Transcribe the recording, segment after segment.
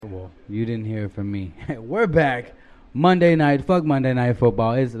well, you didn't hear it from me. We're back. Monday night. Fuck Monday Night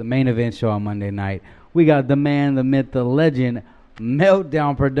Football. It's the main event show on Monday night. We got the man, the myth, the legend,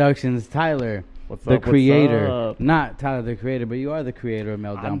 Meltdown Productions, Tyler. What's the up, creator. what's up? Not Tyler the creator, but you are the creator of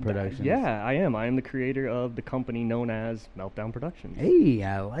Meltdown Productions. Yeah, I am. I am the creator of the company known as Meltdown Productions. Hey,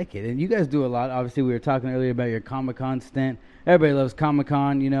 I like it. And you guys do a lot. Obviously, we were talking earlier about your Comic-Con stint. Everybody loves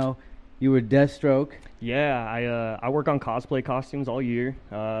Comic-Con, you know. You were Deathstroke. Yeah, I work on cosplay costumes all year.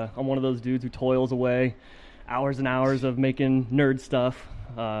 I'm one of those dudes who toils away hours and hours of making nerd stuff.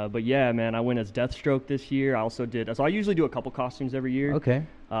 But yeah, man, I went as Deathstroke this year. I also did, so I usually do a couple costumes every year. Okay.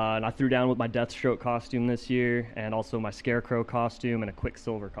 And I threw down with my Deathstroke costume this year, and also my Scarecrow costume and a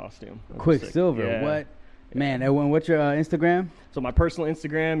Quicksilver costume. Quicksilver, yeah. what? Man, and what's your Instagram? So my personal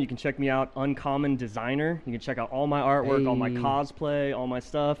Instagram, you can check me out, Uncommon Designer. You can check out all my artwork, all my cosplay, all my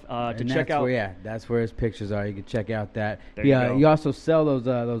stuff. That's where his pictures are. You can check out that. There you go. You also sell those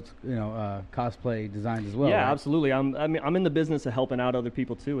cosplay designs as well. Yeah, right? absolutely. I'm in the business of helping out other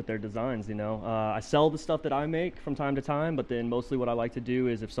people too with their designs. You know, I sell the stuff that I make from time to time, but then mostly what I like to do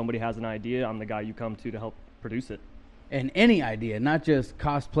is if somebody has an idea, I'm the guy you come to help produce it. And any idea, not just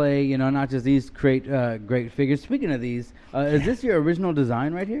cosplay, you know, not just these great figures. Speaking of these, is this your original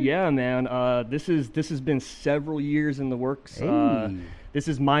design right here? Yeah, man. This has been several years in the works. Hey. This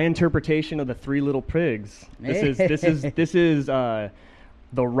is my interpretation of the Three Little Pigs. This is the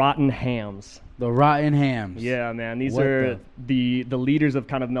Rotten Hams. The Rotten Hams. Yeah, man. These are the leaders of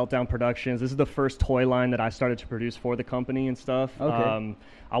kind of Meltdown Productions. This is the first toy line that I started to produce for the company and stuff. Okay.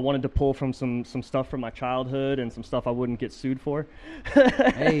 I wanted to pull from some stuff from my childhood and some stuff I wouldn't get sued for.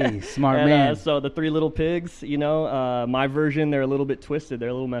 Hey, smart man. So the Three Little Pigs, you know, my version, they're a little bit twisted. They're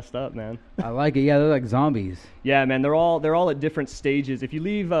a little messed up, man. I like it. Yeah, they're like zombies. Yeah, man. They're all at different stages. If you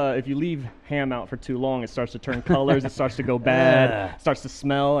leave ham out for too long, it starts to turn colors. It starts to go bad. It starts to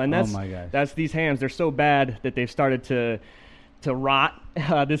smell. And that's these hams. They're so bad that they've started to rot.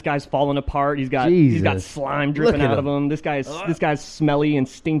 This guy's falling apart. He's got slime dripping out of him. This guy's smelly and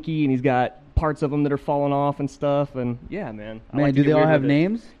stinky, and he's got parts of him that are falling off and stuff. And yeah, man. Do they all have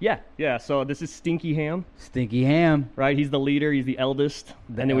names? Yeah. So this is Stinky Ham. Stinky Ham. Right. He's the leader. He's the eldest.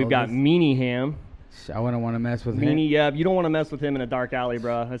 And then we've got Meanie Ham. I wouldn't want to mess with him. Meanie, yeah, you don't want to mess with him in a dark alley,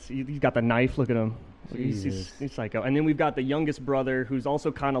 bro. He's got the knife. Look at him. He's psycho. And then we've got the youngest brother, who's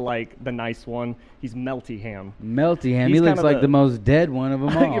also kind of like the nice one. He's Melty Ham. Melty Ham. He looks like the most dead one of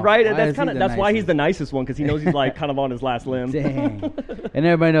them all. Right? That's why he's the nicest one, because he knows he's like kind of on his last limb. Dang. And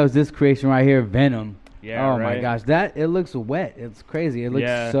everybody knows this creation right here, Venom. Yeah. Oh my gosh, it looks wet. It's crazy. It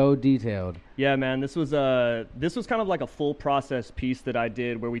looks so detailed. Yeah, man. This was kind of like a full process piece that I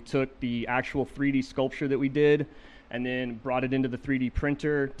did, where we took the actual 3D sculpture that we did, and then brought it into the 3D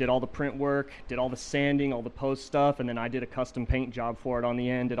printer, did all the print work, did all the sanding, all the post stuff, and then I did a custom paint job for it on the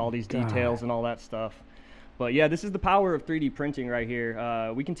end, did all these details and all that stuff. But yeah, this is the power of 3D printing right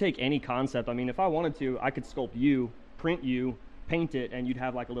here. We can take any concept. I mean, if I wanted to, I could sculpt you, print you, paint it, and you'd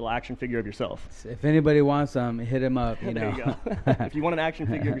have like a little action figure of yourself. If anybody wants some, hit him up. You know. There you go. If you want an action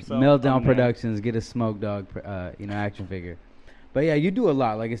figure of yourself, Meltdown Productions, get a Smoke Dog, action figure. But yeah, you do a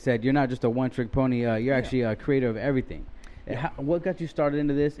lot. Like I said, you're not just a one-trick pony. You're actually a creator of everything. Yeah. What got you started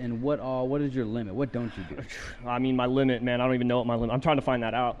into this, and what is your limit? What don't you do? I mean, my limit, man, I don't even know what my limit. I'm trying to find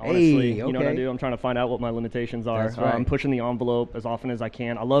that out, honestly. Hey, okay. You know what I do? I'm trying to find out what my limitations are. That's right. I'm pushing the envelope as often as I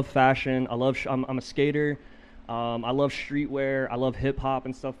can. I love fashion. I'm a skater. I love streetwear. I love hip-hop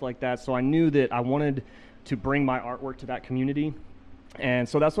and stuff like that. So I knew that I wanted to bring my artwork to that community. And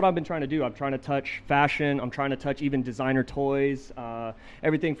so that's what I've been trying to do. I'm trying to touch fashion. I'm trying to touch even designer toys,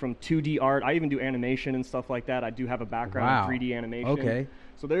 everything from 2D art. I even do animation and stuff like that. I do have a background in 3D animation. Okay.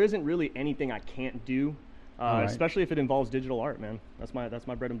 So there isn't really anything I can't do, especially if it involves digital art, man. That's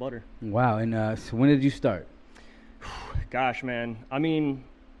my bread and butter. Wow. And so when did you start? Gosh, man. I mean,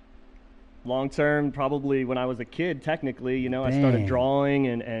 long term, probably when I was a kid, technically, you know. Dang. I started drawing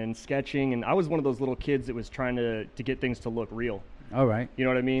and sketching, and I was one of those little kids that was trying to get things to look real. All right. You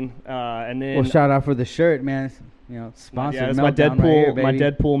know what I mean? And then... Well, shout out for the shirt, man. You know, sponsored. Yeah, that's Meltdown my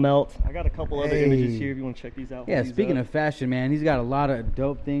Deadpool melt. I got a couple other images here if you want to check these out. Yeah, speaking of fashion, man, he's got a lot of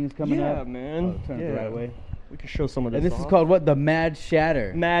dope things coming up. Yeah, man. Turn it the right way. We can show some of this. This is called what? The Mad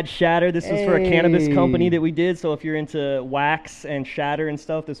Shatter. Mad Shatter. This was for a cannabis company that we did. So if you're into wax and shatter and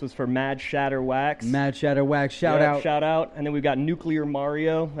stuff, this was for Mad Shatter Wax. Mad Shatter Wax. Shout out. And then we've got Nuclear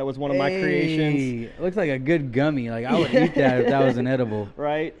Mario. That was one of my creations. It looks like a good gummy. Like I would eat that if that was an edible.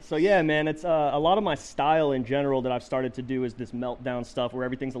 Right. So yeah, man, it's a lot of my style in general that I've started to do is this meltdown stuff where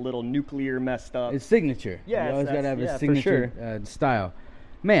everything's a little nuclear messed up. It's signature. Yeah, you always got to have a signature style.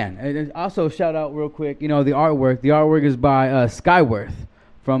 Man, and also shout out real quick, you know, the artwork. The artwork is by Skyworth.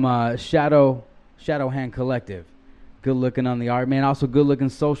 from Shadow Hand Collective. Good looking on the art, man. Also good looking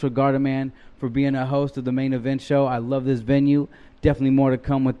Social Garden, man, for being a host of the Main Event show. I love this venue. Definitely more to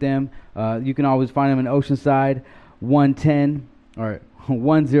come with them. You can always find them in Oceanside, 110 or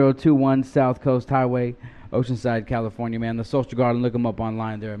 1021 South Coast Highway, Oceanside, California, man. The Social Garden, look them up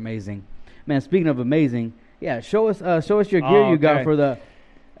online. They're amazing. Man, speaking of amazing, yeah, show us your gear you got for the...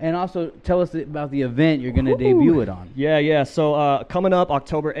 And also, tell us about the event you're going to debut it on. Yeah. So coming up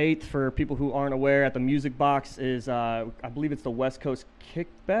October 8th, for people who aren't aware, at the Music Box is, I believe it's the West Coast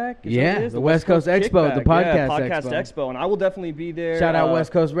Kickback? The West Coast Expo, the podcast Expo. And I will definitely be there. Shout out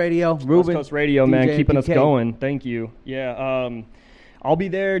West Coast Radio. Ruben, West Coast Radio, man, DJ keeping PK. us going. Thank you. Yeah. I'll be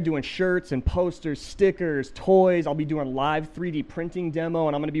there doing shirts and posters, stickers, toys. I'll be doing live 3D printing demo,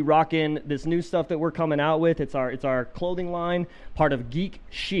 and I'm going to be rocking this new stuff that we're coming out with. It's our clothing line, part of Geek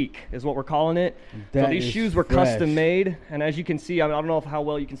Chic is what we're calling it. So these shoes were custom made, and as you can see, I don't know how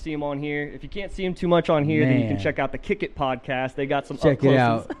well you can see them on here. If you can't see them too much on here, then you can check out the Kick It podcast. They got some check it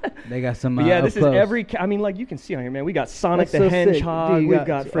out. They got some. Yeah, this is every. I mean, like you can see on here, man. We got Sonic the Hedgehog. We've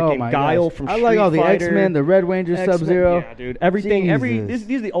got freaking Guile from Street Fighter. I like all the X-Men, the Red Ranger, Sub-Zero. Yeah, dude. Everything. These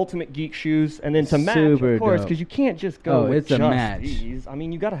are the ultimate geek shoes, and then to match, of course, because you can't just go with just these. I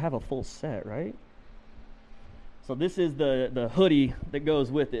mean, you got to have a full set, right? So this is the hoodie that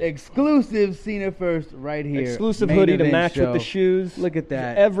goes with it. Exclusive, seen it first right here. Exclusive hoodie to match with the shoes. Look at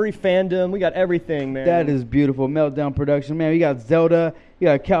that. Every fandom, we got everything, man. That is beautiful. Meltdown Production, man. You got Zelda, you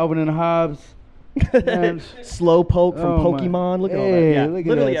got Calvin and Hobbes. Slowpoke from Pokemon. Look at all that. Yeah, look at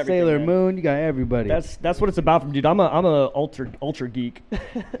literally that. Sailor Moon. You got everybody. That's what it's about, dude. I'm a ultra geek.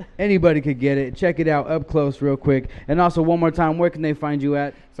 Anybody could get it. Check it out up close, real quick. And also, one more time, where can they find you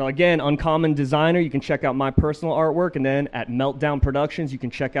at? So again, Uncommon Designer. You can check out my personal artwork, and then at Meltdown Productions, you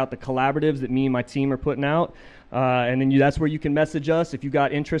can check out the collaboratives that me and my team are putting out. And then that's where you can message us if you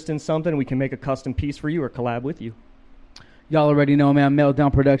got interest in something. We can make a custom piece for you or collab with you. Y'all already know, man,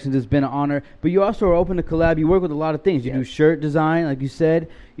 Meltdown Productions has been an honor. But you also are open to collab. You work with a lot of things. You do shirt design, like you said.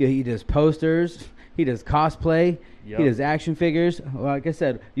 He does posters. He does cosplay. Yep. He does action figures. Like I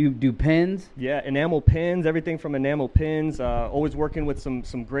said, you do pins. Yeah, enamel pins, everything from enamel pins. Always working with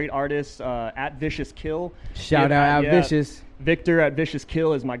some great artists. At Vicious Kill. Shout out Vicious. Victor at Vicious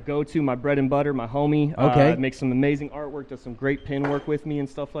Kill is my go-to, my bread and butter, my homie. Okay. Makes some amazing artwork, does some great pin work with me and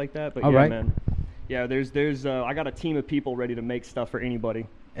stuff like that. But man. Yeah, there's I got a team of people ready to make stuff for anybody.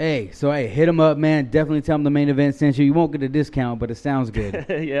 Hey, hit them up, man. Definitely tell them the Main Event sent you. You won't get a discount, but it sounds good.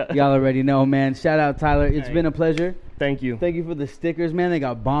 Yeah. Y'all already know, man. Shout out, Tyler. It's been a pleasure. Thank you. Thank you for the stickers, man. They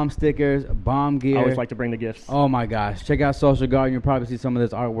got bomb stickers, bomb gear. I always like to bring the gifts. Oh, my gosh. Check out Social Garden. You'll probably see some of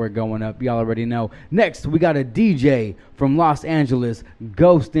this artwork going up. Y'all already know. Next, we got a DJ from Los Angeles,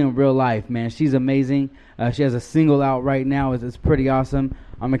 Ghost in Real Life, man. She's amazing. She has a single out right now. It's pretty awesome.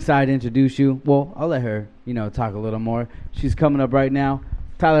 I'm excited to introduce you. Well, I'll let her, talk a little more. She's coming up right now.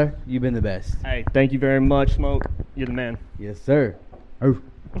 Tyler, you've been the best. Hey, thank you very much, Smoke. You're the man. Yes, sir.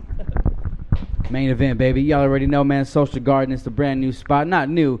 Main Event, baby. Y'all already know, man. Social Garden. It's the brand new spot. Not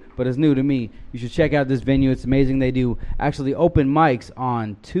new, but it's new to me. You should check out this venue. It's amazing. They do actually open mics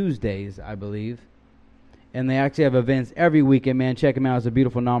on Tuesdays, I believe. And they actually have events every weekend, man. Check them out. It's a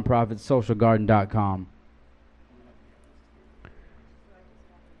beautiful nonprofit, socialgarden.com.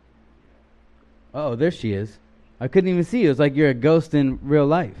 Oh, there she is. I couldn't even see you. It's like you're a ghost in real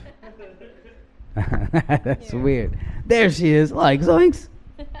life. That's weird. There she is. Like, zoinks.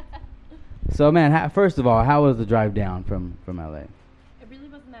 So, man, first of all, how was the drive down from LA? It really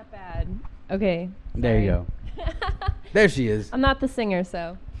wasn't that bad. Okay. There you go. There she is. I'm not the singer,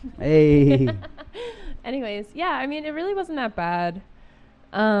 so. Hey. Anyways, yeah, I mean, it really wasn't that bad.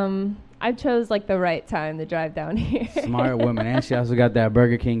 I chose the right time to drive down here. Smart woman. And she also got that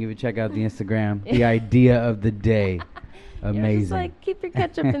Burger King. If you check out the Instagram, the idea of the day. Amazing. Just keep your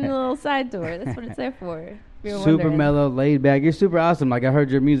ketchup in the little side door. That's what it's there for. Super mellow, laid back. You're super awesome. I heard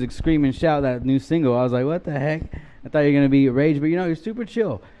your music scream and shout, that new single. I was like, what the heck? I thought you were going to be rage, but you're super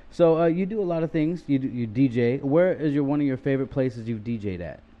chill. So you do a lot of things. You DJ. Where is one of your favorite places you've DJ'd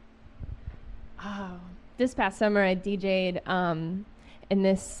at? Oh, this past summer I DJ'd in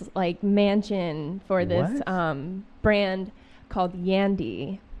this mansion for this brand called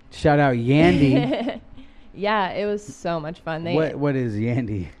Yandy. Shout out Yandy. Yeah, it was so much fun. What is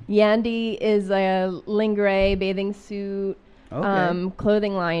Yandy? Yandy is a lingerie bathing suit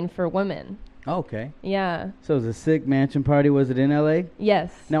clothing line for women. Okay. Yeah. So it was a sick mansion party. Was it in LA?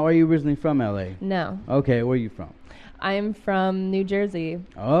 Yes. Now, are you originally from LA? No. Okay, where are you from? I'm from New Jersey.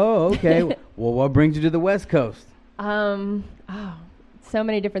 Oh, okay. Well, what brings you to the West Coast? So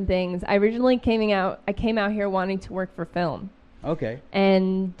many different things. I originally came out here wanting to work for film. Okay.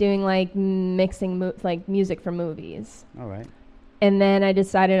 and doing like mixing like music for movies. All right. And then I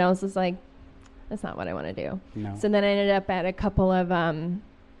decided, I was just like, that's not what I want to do. No. So then I ended up at a couple of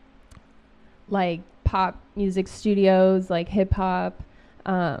like pop music studios, like hip hop,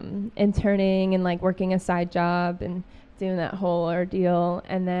 interning and like working a side job and doing that whole ordeal.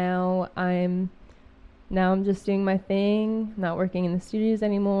 And now I'm just doing my thing, not working in the studios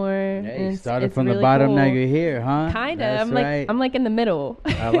anymore. Hey, and started it's from really the bottom, cool. now you're here, huh? Kinda. That's right. I'm like in the middle.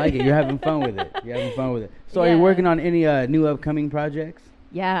 I like it. You're having fun with it. You're having fun with it. So are you Yeah. working on any new upcoming projects?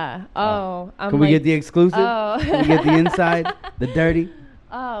 Yeah. Oh. Can we get the exclusive? Oh. Can we get the inside? The dirty?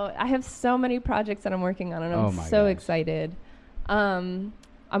 Oh, I have so many projects that I'm working on, and Oh I'm my so gosh. excited. I'm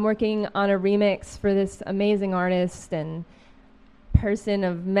working on a remix for this amazing artist and person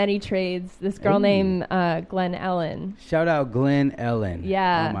of many trades, this girl Hey. named Glenn Ellen. Shout out Glenn Ellen.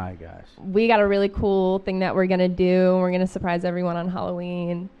 Yeah. Oh my gosh. We got a really cool thing that we're going to do. We're going to surprise everyone on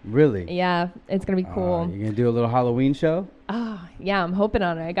Halloween. Really? Yeah, it's going to be cool. You're gonna do a little Halloween show? Oh, yeah, I'm hoping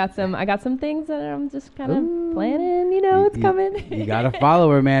on it. I got some things that I'm just kind Ooh. of planning, you know, it's coming. You got to follow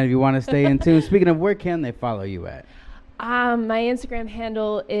her, man, if you want to stay in tune. Speaking of, where can they follow you at? My Instagram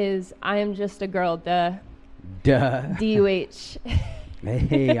handle is I am just a girl, duh. DUH.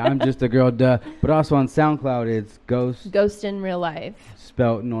 Hey, I'm just a girl, duh. But also on SoundCloud, it's Ghost, Ghost in real life.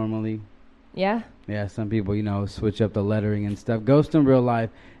 spelt normally. Yeah. Yeah, some people, switch up the lettering and stuff. Ghost in real life,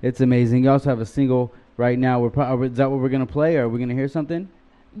 it's amazing. You also have a single right now. Is that what we're going to play, or are we going to hear something?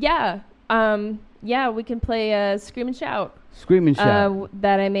 Yeah. Yeah, we can play Scream and Shout. Scream and Shout.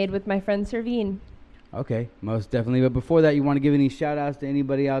 That I made with my friend Servine. Okay, most definitely. But before that, you want to give any shout-outs to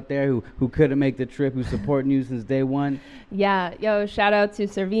anybody out there who couldn't make the trip, who's supporting you since day one? Yeah. Yo, shout out to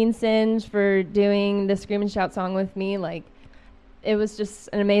Servine Singe for doing the Scream and Shout song with me. Like, it was just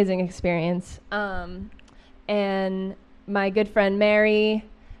an amazing experience. And my good friend Mary,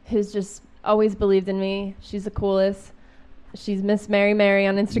 who's just always believed in me. She's the coolest. She's Miss Mary Mary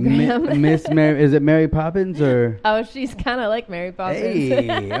on Instagram. Miss Mary, is it Mary Poppins or? Oh, she's kind of like Mary Poppins.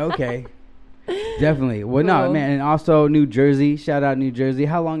 Hey, okay. Definitely. Well, no, Cool. man. And also New Jersey. Shout out New Jersey.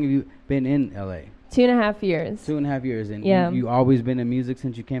 How long have you been in LA? 2.5 years. 2.5 years. And Yeah. you always been in music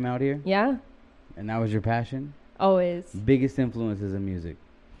since you came out here? Yeah, And that was your passion? always. Biggest influences in music?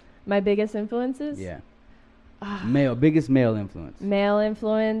 My biggest influences? Yeah. Ah, Biggest male influence? male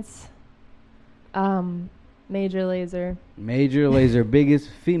influence. Major Lazer. Major Lazer. Biggest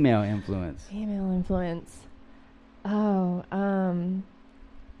female influence? Female influence. Oh,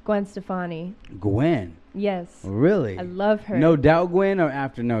 Gwen Stefani. Gwen. Yes. Really? I love her. No Doubt Gwen or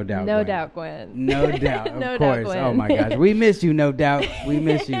after No Doubt No Gwen? Doubt Gwen. No Doubt, of No Doubt course. Gwen. Oh my gosh. We miss you, No Doubt. We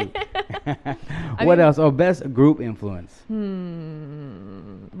miss you. I What mean- else? Oh, best group influence.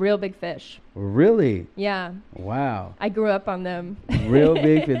 Real Big Fish. Really? Yeah. Wow. I grew up on them. Real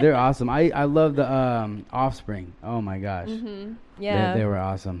big fit. They're awesome. I love the Offspring. Oh my gosh. Yeah. They were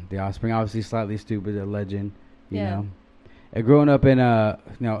awesome. The Offspring, obviously Slightly Stupid, a legend, you Yeah. know. Growing up in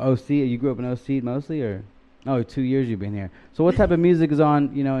OC, you grew up in OC mostly, or 2 years you've been here. So what type of music is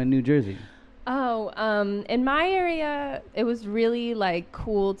on, in New Jersey? Oh, in my area, it was really like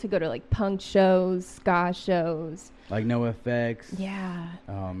cool to go to like punk shows, ska shows. Like No Effects. Yeah.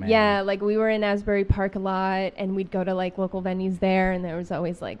 Oh man. Yeah, like we were in Asbury Park a lot, and we'd go to like local venues there, and there was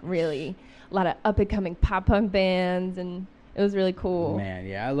always like really a lot of up and coming pop punk bands, and it was really cool. Man,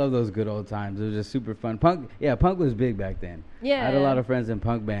 yeah, I love those good old times. It was just super fun. Punk was big back then. Yeah. I had a lot of friends in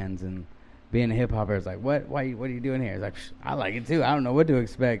punk bands, and being a hip hopper is like, what are you doing here? It's like, I like it too. I don't know what to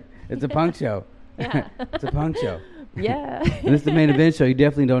expect. It's a punk show. Yeah. It's a punk show. Yeah. And this is the main event show. You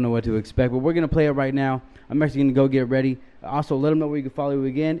definitely don't know what to expect, but we're going to play it right now. I'm actually going to go get ready. Also, let them know where you can follow you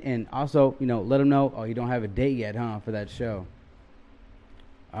again. And also, let them know, you don't have a date yet, huh, for that show.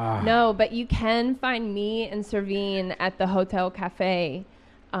 No, but you can find me and Servine at the Hotel Cafe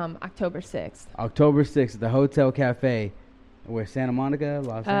October 6th. October 6th at the Hotel Cafe. Where, Santa Monica,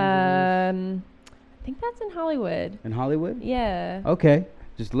 Los Angeles? I think that's in Hollywood. In Hollywood? Yeah. Okay.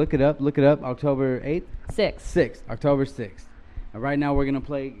 Just look it up. October 8th? 6th. October 6th. And right now we're going to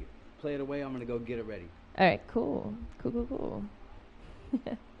play it away. I'm going to go get it ready. All right, cool. Cool.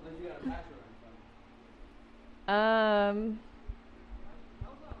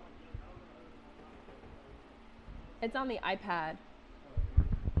 It's on the iPad.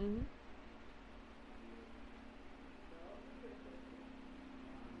 Mm-hmm.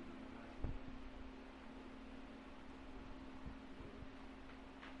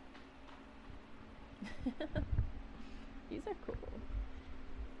 These are cool.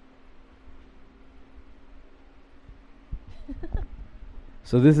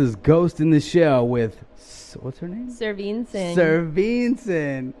 So this is Ghost in the Shell with, what's her name? Servine Singh. Servine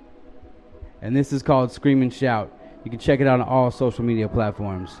Singh. And this is called Scream and Shout. You can check it out on all social media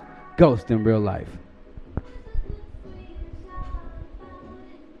platforms. Ghost in Real Life.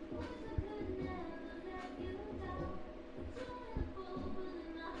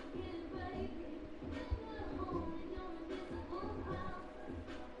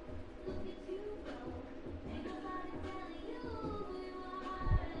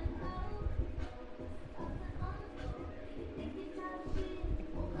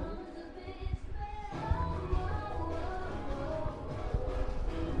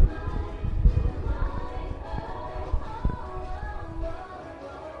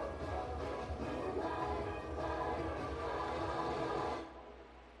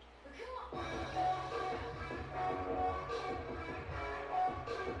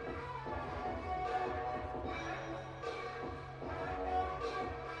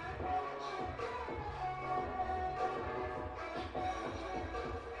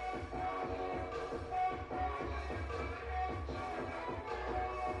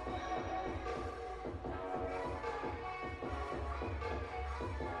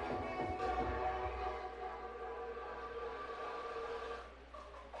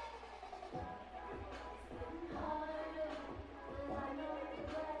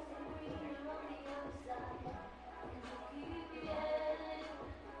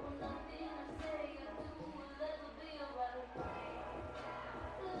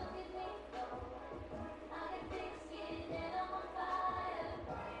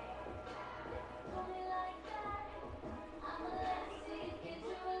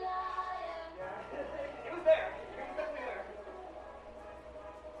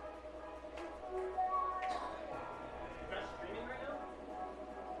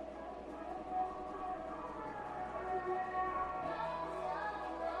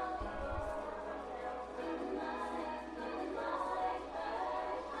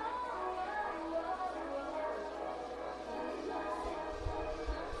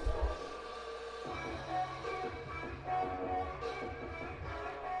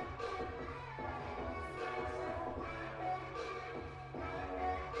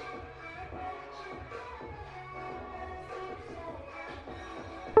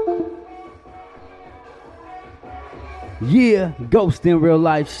 Yeah, Ghost in Real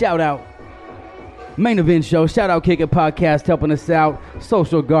Life. Shout out. Main Event Show. Shout out Kick It Podcast helping us out.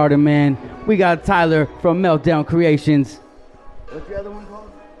 Social Garden, man. We got Tyler from Meltdown Creations. What's the other one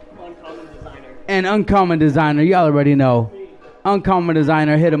called? Uncommon Designer. And Uncommon Designer. Y'all already know. Uncommon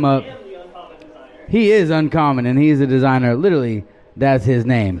Designer. Hit him up. I am the Uncommon Designer. He is uncommon and he's a designer. Literally, that's his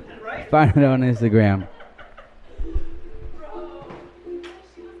name. Right? Find it on Instagram.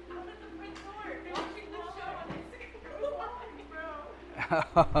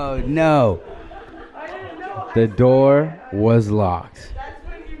 Oh, no. The door was locked. That's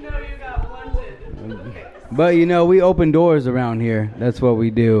when you know you got blunted. But, you know, we open doors around here. That's what we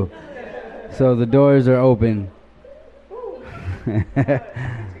do. So the doors are open.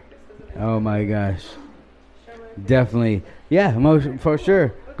 Oh, my gosh. Definitely. Yeah, for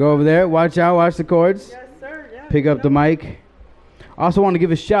sure. Go over there. Watch out. Watch the chords. Yes, sir. Yeah. Pick up the mic. Also want to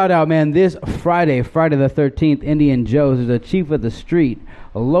give a shout out, man. This Friday the 13th, Indian Joe's is a Chief of the Street,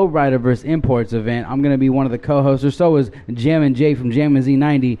 a lowrider versus imports event. I'm going to be one of the co-hosts. So is Jammin' Jay from Jammin'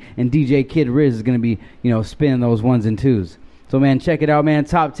 Z90, and DJ Kid Riz is going to be, spinning those ones and twos. So, man, check it out, man.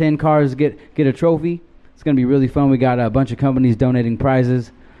 Top 10 cars get a trophy. It's going to be really fun. We got a bunch of companies donating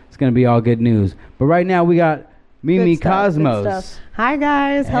prizes. It's going to be all good news. But right now we got Mimi Cosmos. Hi,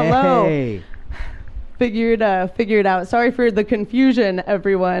 guys. Hello. Hey. Figured it out. Sorry for the confusion,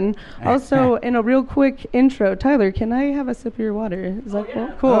 everyone. Also, in a real quick intro, Tyler, can I have a sip of your water? Is that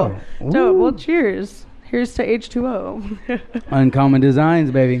cool? Cool. Oh. Dope. Well, cheers. Here's to H2O. Uncommon Designs,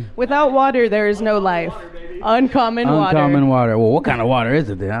 baby. Without water, there is no life. Uncommon water. Uncommon water. Well, what kind of water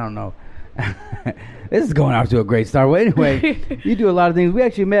is it then? I don't know. This is going off to a great start. Well, anyway, you do a lot of things. We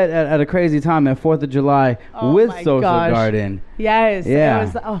actually met at a crazy time at 4th of July with Social Garden. Yes.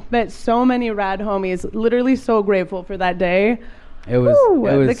 Yeah. Met so many rad homies. Literally so grateful for that day. It was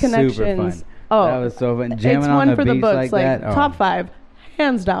the connections. super fun. Oh, that was so fun. Jamming it's on one the for the beach books. like that. Oh. Top 5,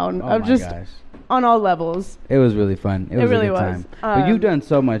 hands down. Oh Of my just gosh. on all levels. It was really fun. It was really a good was. time. But you've done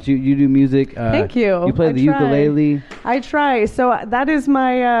so much. You do music. Thank you. You play I the try. ukulele. I try. So that is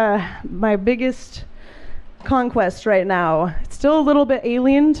my biggest conquest right now. It's still a little bit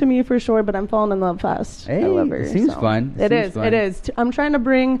alien to me for sure, but I'm falling in love fast. Hey, I love her. it seems fun. It seems is. fun. It is. I'm trying to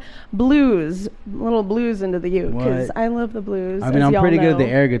bring little blues into the uke because What? I love the blues. I mean, as I'm y'all pretty good at know.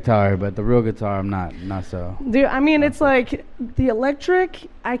 the air guitar, but the real guitar, I'm not so. Dude, I mean, it's like the electric,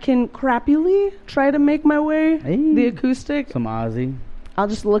 I can crappily try to make my way. Hey. The acoustic, Some Ozzy. I'll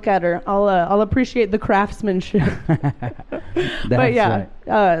just look at her. I'll appreciate the craftsmanship. But yeah,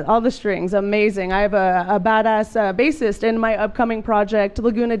 all the strings, amazing. I have a badass bassist in my upcoming project,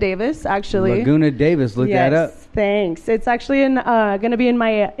 Laguna Davis, actually. Laguna Davis, look that up. Thanks. It's actually going to be in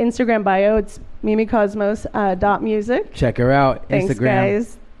my Instagram bio. It's mimicosmos.music. Check her out. Thanks, Instagram.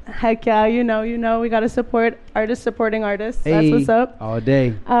 guys. Heck yeah, you know, we got to support artists supporting artists. Hey, That's what's up. all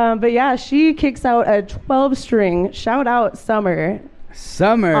day. But yeah, she kicks out a 12-string. Shout out Summer.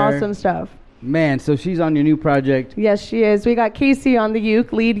 Summer. Awesome stuff. Man, so she's on your new project. Yes, she is. We got Casey on the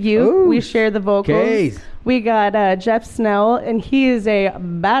uke, lead uke. Ooh, We share the vocals. Case. We got Jeff Snell, and he is a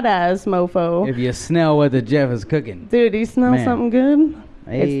badass mofo. If you smell what the Jeff is cooking. Dude, he smells Man. something good.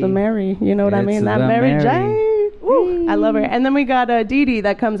 Hey. It's the Mary. You know what I It's mean? That the Mary Mary. Jane. Woo, I love her. And then we got Dee Dee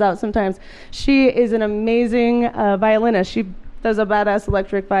that comes out sometimes. She is an amazing violinist. She does a badass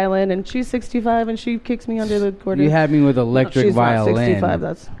electric violin, and she's 65, and she kicks me under the quarter. You had me with electric She's violin. not 65.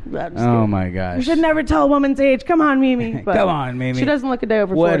 That's Oh my gosh. You should never tell a woman's age. Come on, Mimi. But Come on, Mimi. She doesn't look a day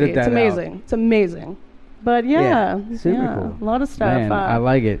over We'll 40. edit It's that amazing. It's amazing. But yeah, super cool. A lot of stuff. Man, I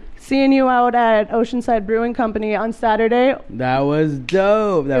like it. Seeing you out at Oceanside Brewing Company on Saturday. That was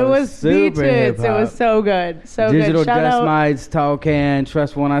dope. That It was super beaches. hip-hop. It was so good. So Digital good. Shout Dust out. Mites, Tall Can,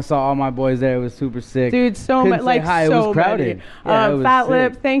 Trust One. I saw all my boys there. It was super sick. Dude, so Couldn't much. Say Like, hi. so It was crowded. many. Yeah, it was Fat sick.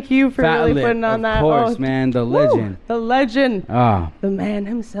 Lip, thank you for Fat really Lip, putting on of that. course, man. The woo, legend. the legend. Ah, The man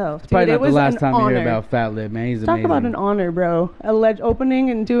himself. Dude, probably it not was the last an time honor. you hear about Fat Lip, man. He's Talk amazing. about an honor, bro. Opening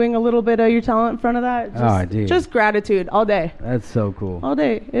and doing a little bit of your talent in front of that. Just, Oh, dude. just gratitude all day. That's so cool. All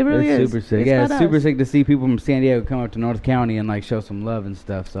day. It really It's is. super sick. It's Yeah, it's badass. super sick to see people from San Diego come up to North County and like show some love and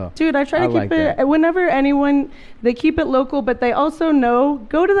stuff. So, Dude, I try to I keep like it, that. whenever anyone, they keep it local, but they also know,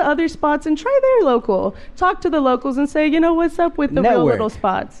 go to the other spots and try their local. Talk to the locals and say, you know, what's up with the real Network. little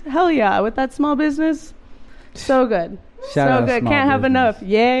spots? Hell yeah, with that small business. So good. Shout so out good. small Can't have business. enough.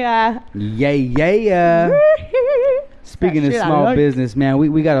 Yeah. yeah. Speaking of Shit, I small like. business, man,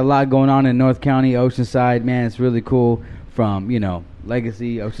 we got a lot going on in North County, Oceanside. Man, it's really cool. From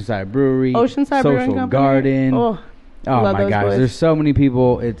Legacy, Oceanside Brewery, Oceanside Social Brewing Company. Garden. Oh, Oh love my those gosh, boys. there's so many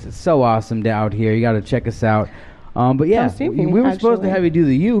people. It's so awesome out here. You got to check us out. But yeah, see we me, were supposed to actually. have you do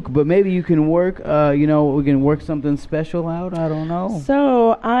the uke, but maybe you can work. We can work something special out. I don't know.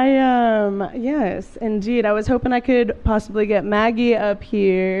 So yes, indeed. I was hoping I could possibly get Maggie up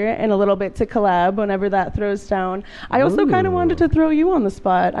here in a little bit to collab whenever that throws down. I also kind of Ooh. wanted to throw you on the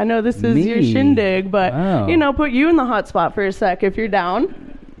spot. I know this is your Me? shindig, but Oh. put you in the hot spot for a sec if you're down.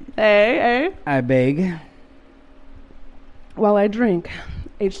 Hey. I beg. While I drink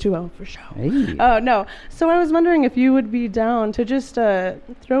H2O for sure. Hey. Oh no. So I was wondering if you would be down to just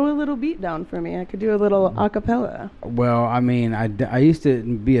throw a little beat down for me. I could do a little acapella. Well, I mean, I used to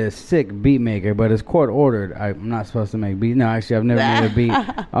be a sick beat maker, but it's court ordered. I'm not supposed to make beat. No, actually, I've never made a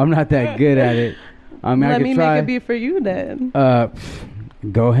beat. I'm not that good at it. I mean, I Let could me try. make a beat for you then.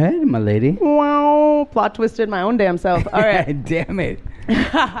 Go ahead, my lady. Wow, plot twisted my own damn self. All right. Damn it.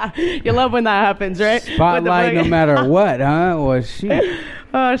 You love when that happens, right? With the Spotlight no break. matter what, huh? Well, shit.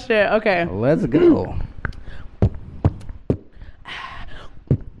 Oh shit. Okay. Let's go.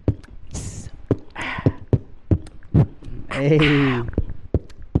 Hey.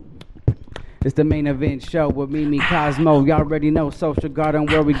 It's the main event show with Mimi Cosmo. Y'all already know Social Garden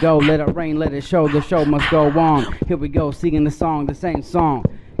where we go. Let it rain, let it show. The show must go on. Here we go, singing the song, the same song.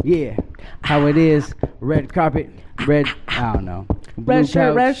 Yeah, how it is. Red carpet, I don't know. Blue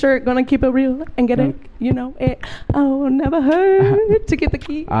Red shirt, gonna keep it real and get it. You know it. Oh, never hurt to get the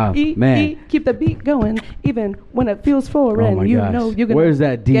key. Oh, man. Keep the beat going, even when it feels foreign. Oh my you gosh. know you're gonna. Where's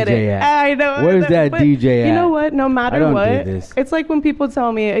that get DJ it. at? I know. Where's that but DJ You know at? what? No I matter don't do what, this. it's like when people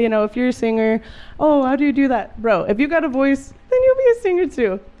tell me, if you're a singer, oh, how do you do that, bro? If you got a voice, then you'll be a singer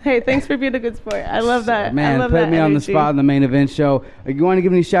too. Hey, thanks for being a good sport. I love that. Man, I love put that me on the energy. spot in the main event show. You want to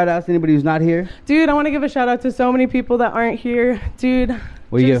give any shout outs to anybody who's not here? Dude, I want to give a shout out to so many people that aren't here. Dude.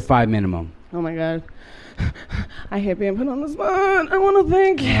 Well, you get just- 5 minimum. Oh my God. I hate being put on the spot. I want to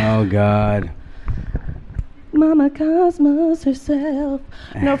thank Oh, God. Mama Cosmos herself.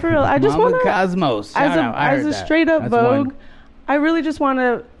 No, for real. I just Mama want to, Cosmos. Shout out. I as heard a that. straight up That's Vogue, one. I really just want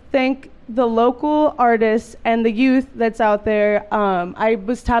to thank the local artists and the youth that's out there. I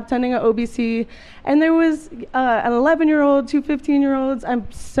was tap tending at OBC, and there was an 11-year-old, two 15-year-olds. I'm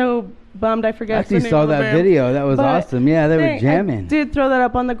so bummed I forget. I actually saw that video. That was awesome. Yeah, they were jamming. I did throw that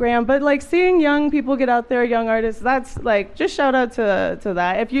up on the gram, but like seeing young people get out there, young artists, that's like just shout out to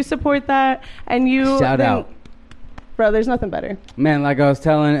that. If you support that and you shout out, bro, there's nothing better. Man, like I was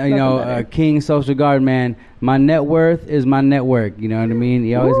telling King Social Guard, man, my net worth is my network. You know what I mean?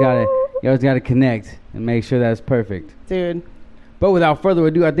 You always gotta connect and make sure that's perfect, dude. But without further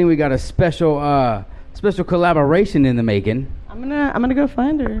ado, I think we got a special collaboration in the making. I'm gonna go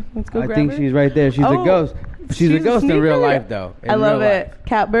find her. Let's go. I think she's right there. She's a ghost. She's a ghost in real life, though. I love it.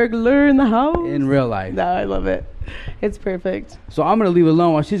 Cat burglar in the house. In real life. No, I love it. It's perfect. So I'm gonna leave it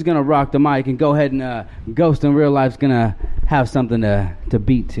alone while she's gonna rock the mic and go ahead and Ghost in real life's gonna have something to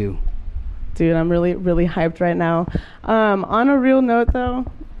beat to. Dude, I'm really, really hyped right now. On a real note, though.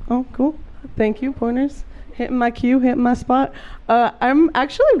 Oh, cool. Thank you, pointers. Hitting my cue, hitting my spot. I'm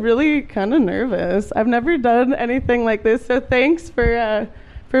actually really kind of nervous. I've never done anything like this, so thanks for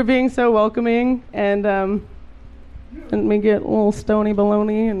being so welcoming and me get a little stony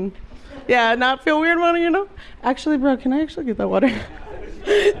baloney and not feel weird about it, you know. Actually, bro, can I actually get that water?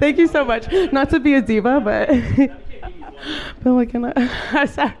 Thank you so much. Not to be a diva, but like, can I?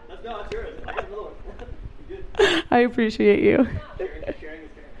 Sorry. I appreciate you.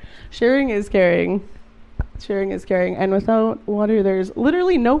 Sharing is caring. Sharing is caring, and without water, there's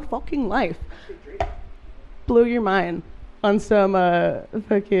literally no fucking life. Blow your mind on some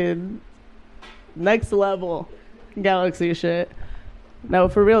fucking next level galaxy shit. No,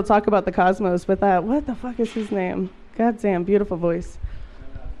 for real, talk about the cosmos, but what the fuck is his name? Goddamn, beautiful voice.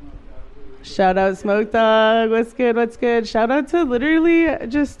 Shout out Smoke Dog. What's good? What's good? Shout out to literally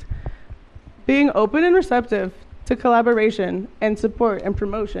just being open and receptive to collaboration and support and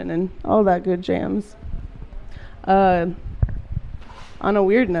promotion and all that good jams. On a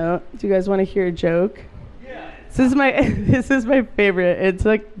weird note, do you guys want to hear a joke? Yeah. This is my favorite. It's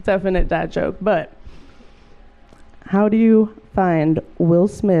a definite dad joke, but how do you find Will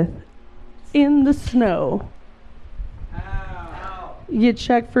Smith in the snow? Ow. You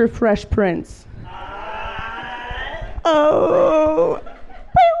check for Fresh Prince. Oh.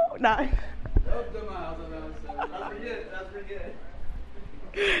 Nah. That's pretty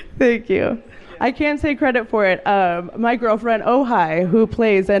good. Thank you. I can't take credit for it. My girlfriend, Ohai, who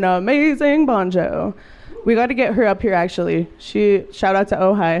plays an amazing banjo. We got to get her up here, actually. Shout out to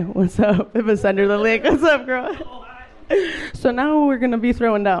Ohai. What's up? If it's under the link. What's up, girl? So now we're going to be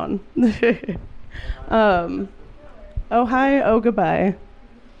throwing down. Oh, hi. Oh, goodbye.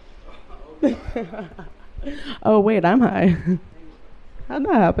 Oh, wait, I'm high. How'd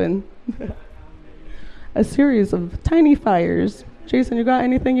that happen? A series of tiny fires. Jason, you got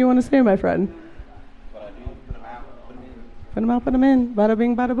anything you want to say, my friend? Put them out, put them in. Bada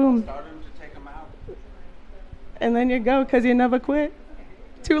bing, bada boom. Start them to take them out. And then you go, because you never quit.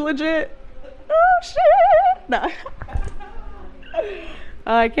 Too legit. Oh, shit. Nah.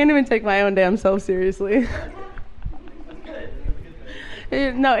 I can't even take my own damn self seriously.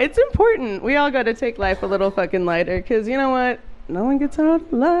 No, it's important. We all got to take life a little fucking lighter, because you know what? No one gets out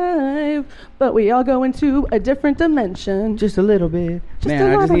alive, but we all go into a different dimension. Just a little bit. Man,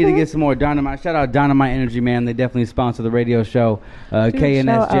 I just need to get some more Dynamite. Shout out Dynamite Energy, man. They definitely sponsor the radio show.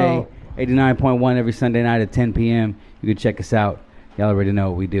 KNSJ 89.1 every Sunday night at 10 p.m. You can check us out. Y'all already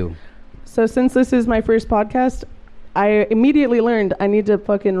know what we do. So since this is my first podcast, I immediately learned I need to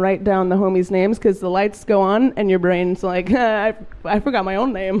fucking write down the homies' names because the lights go on and your brain's like, I forgot my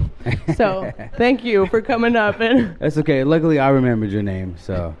own name. So thank you for coming up. And that's okay. Luckily, I remembered your name,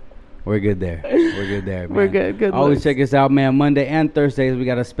 so we're good there. We're good there, man. We're good. Good. Always looks. Check us out, man. Monday and Thursdays, we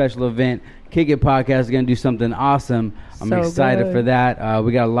got a special event. Kick It Podcast is going to do something awesome. I'm excited for that.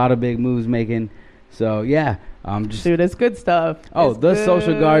 We got a lot of big moves making. So, yeah. Dude, it's good stuff. Oh,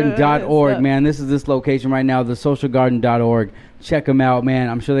 thesocialgarden.org, man. This is this location right now, thesocialgarden.org. Check them out, man.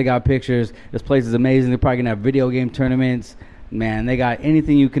 I'm sure they got pictures. This place is amazing. They're probably going to have video game tournaments. Man, they got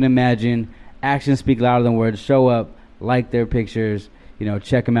anything you can imagine. Actions speak louder than words. Show up, like their pictures. You know,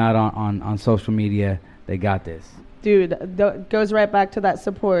 check them out on social media. They got this. Dude, goes right back to that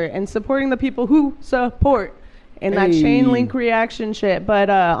support and supporting the people who support. In that chain link reaction shit. But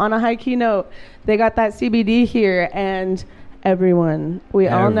on a high key note, they got that CBD here, and everyone,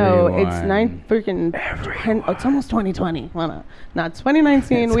 all know it's it's almost 2020. Well, not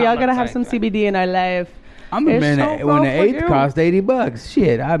 2019. We all gotta have some CBD in our life. I'm a man when the eighth cost $80.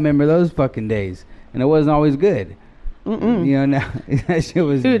 Shit, I remember those fucking days, and it wasn't always good. Mm-mm. You know, now that shit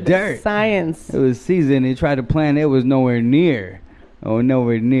was dirt. Science. It was seasoned. They tried to plan. It was nowhere near Oh,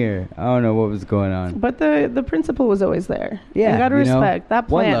 nowhere near. I don't know what was going on. But the principle was always there. Yeah, you gotta respect that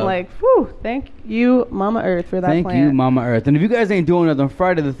one plant. love. Like, whew, thank you, Mama Earth, for that Thank plant. you, Mama Earth. And if you guys ain't doing it on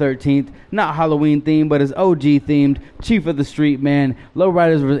Friday the 13th, not Halloween themed, but it's OG themed, Chief of the Street, man,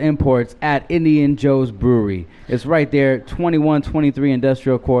 Lowriders vs. Imports at Indian Joe's Brewery. It's right there, 2123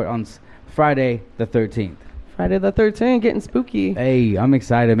 Industrial Court on Friday the 13th. Friday the 13th, getting spooky. Hey, I'm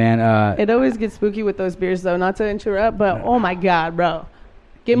excited, man. It always gets spooky with those beers, though. Not to interrupt, but oh my God, bro.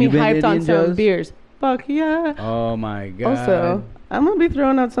 Get me You been to hyped on Indian some Joe's? beers. Fuck yeah. Oh, my God. Also, I'm going to be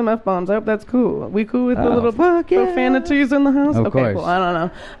throwing out some F-bombs. I hope that's cool. We cool with the little fuck yeah. profanities in the house? Of Okay, course. cool. I don't know.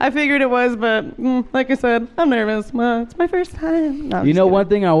 I figured it was, but like I said, I'm nervous. It's my first time. No, I'm You just know, kidding. one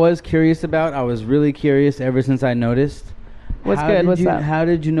thing I was curious about, I was really curious ever since I noticed. What's good? What's that? How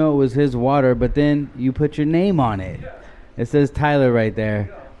did you know it was his water, but then you put your name on it? It says Tyler right there.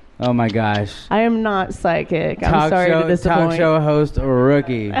 Oh, my gosh. I am not psychic. I'm sorry to disappoint. Talk show host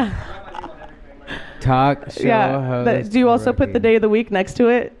rookie. Talk show host. Do you also put the rookie. day of the week next to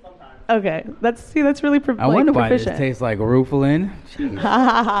it? Okay. That's really I wonder why this proficient. tastes like Rufalin.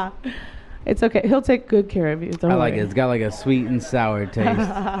 Jeez. It's okay. He'll take good care of you. Don't I like worry. it. It's got like a sweet and sour taste.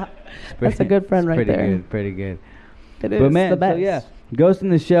 That's a good friend It's right pretty there. Good, pretty good. It is But man, the best. so yeah, Ghost in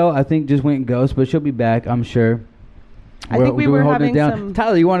the Shell, I think just went ghost, but she'll be back, I'm sure. I think we We're were holding it having down. some.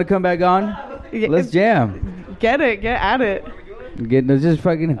 Tyler, you want to come back on? Yeah, Let's jam. Get at it. Let's just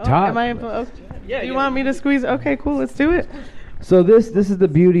fucking talk. Do you want me to squeeze? Okay, cool. Let's do it. So this is the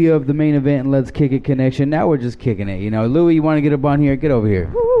beauty of the main event and Let's Kick It connection. Now we're just kicking it. You know, Louis, you want to get up on here? Get over here.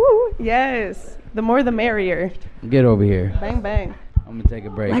 Woo, yes. The more the merrier. Get over here. Bang, bang. I'm going to take a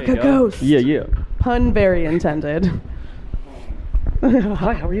break. Like a ghost. Yeah. Pun very intended.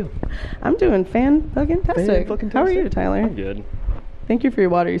 Hi, how are you? I'm doing fan-fucking-tastic. How are you, Tyler? I'm good. Thank you for your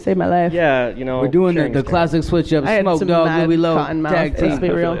water. You saved my life. Yeah, you know. We're doing sharing the is caring. classic switch up. I had Smoke some Dog, mad Louis Low, cotton mouth. tag Let's team. be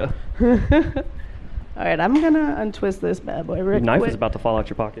I real. feel All right, I'm going to untwist this bad boy real Your knife quick. is about to fall out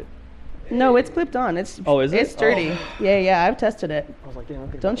your pocket. No, it's clipped on. It's Oh, is it? It's sturdy. Oh. Yeah, I've tested it. I was like, damn, I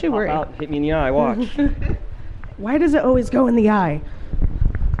think Don't it's you gonna worry. pop out, hit me in the eye. Watch. Why does it always go in the eye?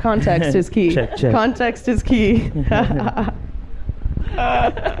 Context is key. Check. Context is key.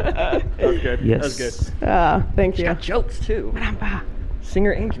 That was good. Yes. That was good. Thank She you. got jokes too.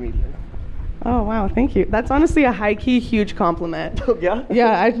 Singer and comedian. Oh wow, thank you. That's honestly a high key huge compliment. Yeah.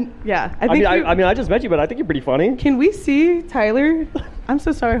 I think. I just met you, but I think you're pretty funny. Can we see Tyler? I'm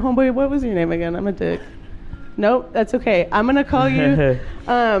so sorry, homeboy. What was your name again? I'm a dick. Nope, that's okay. I'm gonna call you.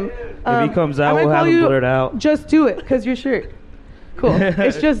 If he comes out, I'm gonna we'll have call him you blurred out. Just do it, cause your shirt. Cool.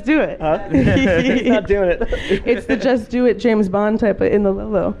 It's just do it. Huh? He's not doing it. It's the just do it James Bond type of in the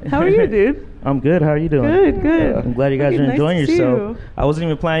logo. How are you, dude? I'm good. How are you doing? Good. I'm glad you guys Fucking are nice enjoying to see yourself. you. I wasn't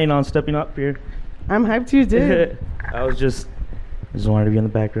even planning on stepping up here. I'm hyped you did. I was just wanted to be in the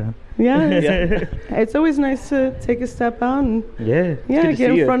background. Yeah. It's always nice to take a step out and Yeah. good get to see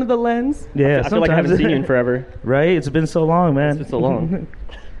in you. front of the lens. Yeah. I feel like I haven't sometimes. seen you in forever. Right? It's been so long, man. It's been so long.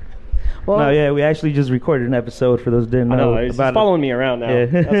 Well, No, yeah, we actually just recorded an episode for those who didn't I know. know. He's following me around now. Yeah.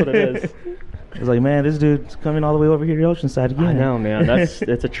 That's what it is. I was like, man, this dude's coming all the way over here to Oceanside again. I know, man. It's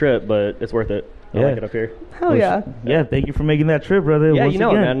a trip, but it's worth it. I Yeah. like it up here. hell yeah. Yeah, thank you for making that trip, brother. Yeah, once you know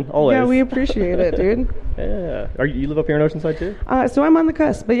again. it, man. Always. Yeah, we appreciate it, dude. Yeah. You live up here in Oceanside too? So I'm on the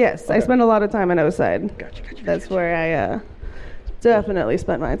cusp, but yes, I Okay. spend a lot of time in Oside. Gotcha. That's where I definitely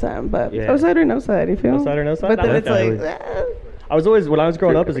spent my time. But Yeah. Oside or no side, you feel? Oside or no side? But then it's like, Definitely. I was always, when I was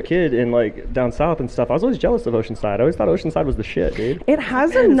growing up as a kid and like down south and stuff, I was always jealous of Oceanside. I always thought Oceanside was the shit, dude. it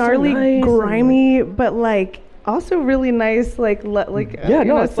has Man, a it's so gnarly, nice and, grimy, but like also really nice, like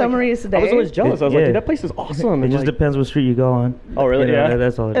It's summery like, I was always jealous. I was like, Yeah. dude, that place is awesome. It And just like, depends what street you go on. Oh, really? You know, Yeah.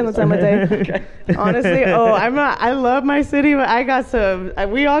 That's all it in the is. time of day. Okay. Honestly, I love my city, but I got some.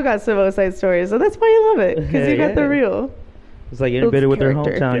 We all got some Oside stories, so that's why you love it because you got the Yeah. real. It's like Builds anybody with their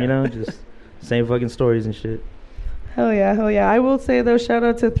character. hometown, Yeah. you know, just same fucking stories and shit. Hell yeah. I will say though, shout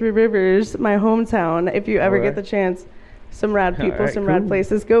out to Three Rivers, my hometown. If you ever Alright. get the chance, some rad people, Alright, some rad cool.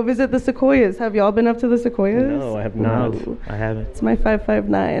 places. Go visit the Sequoias. Have y'all been up to the Sequoias? No, I have not. No, I haven't. It's my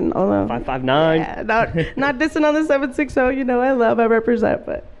 559. Although 559. yeah, not dissing on the 760. You know, I represent.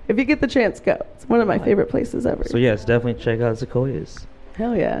 But if you get the chance, go. It's one of my favorite places ever. So yes, definitely check out Sequoias.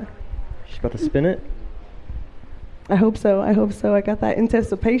 Hell yeah. She's about to spin it. I hope so. I got that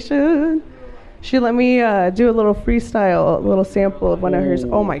anticipation. She let me do a little freestyle, a little sample of one of hers.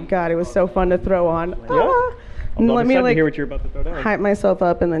 Oh my god, it was so fun to throw on. I'm And let me excited to like hear what you're about to throw down. hype myself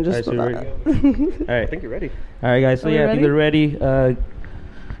up and then just. All right, so All right, I think you're ready. All right, guys. So Are we yeah, if ready? you're ready,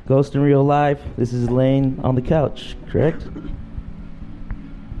 Ghost in Real Life. This is Lane on the couch, correct?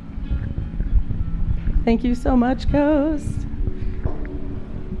 Thank you so much, Ghost.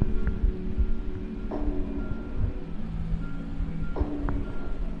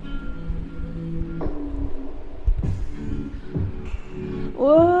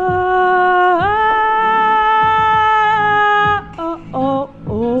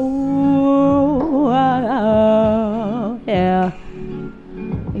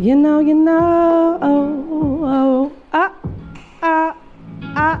 You know, oh, ah, ah,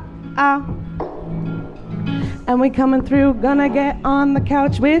 ah, ah. And we coming through, gonna get on the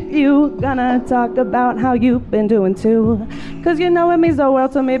couch with you. Gonna talk about how you've been doing too. 'Cause you know it means the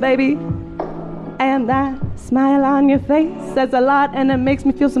world to me, baby. And that smile on your face says a lot, and it makes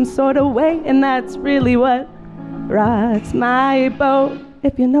me feel some sort of way. And that's really what rocks my boat,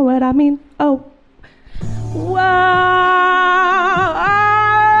 if you know what I mean. Oh, whoa.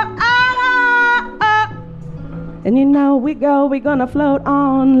 And you know we gonna float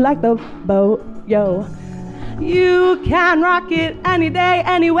on like the boat, yo. You can rock it any day,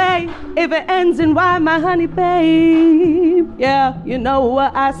 anyway. If it ends in Y, my honey babe. Yeah, you know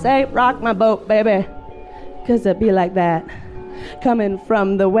what I say, rock my boat, baby. 'Cause it be like that. Coming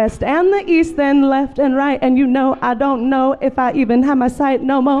from the west and the east, then left and right. And you know I don't know if I even have my sight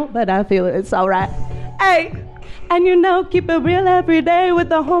no more, but I feel it's alright. Hey, and you know keep it real every day with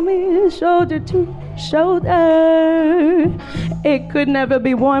the homies shoulder to shoulder. It could never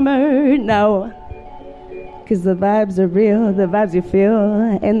be warmer, no. 'Cause the vibes are real, the vibes you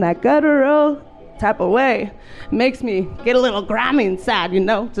feel in that guttural type of way. Makes me get a little grimy inside, you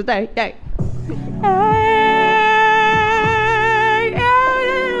know, today. Hey.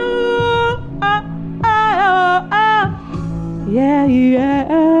 Yeah, yeah.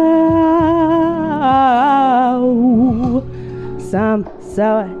 Some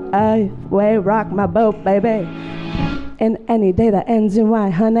sort of way rock my boat, baby. And any day that ends in Y,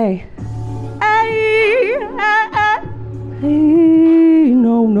 honey. Hey,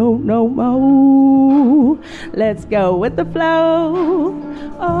 no, no. Let's go with the flow.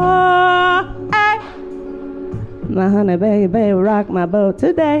 Oh, hey. My honey baby, rock my boat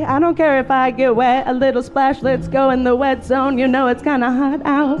today. I don't care if I get wet, a little splash, let's go in the wet zone. You know it's kinda hot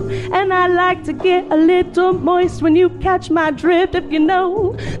out. And I like to get a little moist when you catch my drift. If you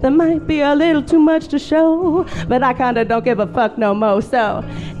know, there might be a little too much to show, but I kinda don't give a fuck no more. So,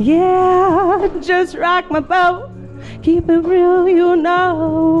 yeah, just rock my boat. Keep it real, you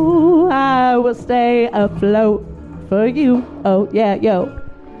know. I will stay afloat for you. Oh, yeah, yo.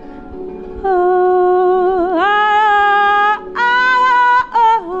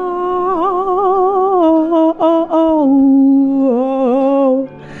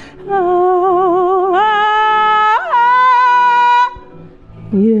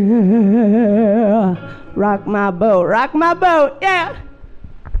 Yeah, rock my boat, yeah.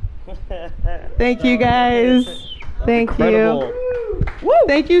 Thank you guys. Thank Incredible. you. Woo!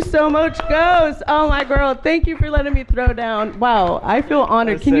 Thank you so much, Ghost. Oh my girl, thank you for letting me throw down. Wow, I feel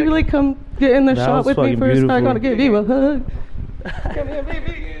honored. That's Can you sick. really come get in the That shot was with me fucking first? I'm beautiful. gonna give you a hug. Come here,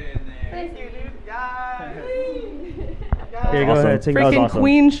 baby. Thank you, dude. Here, go Awesome. ahead. Take That was Freaking awesome.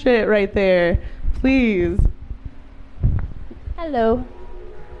 queen shit right there. Please. Hello,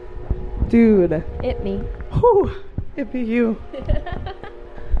 Dude. it me. Whew. It be you.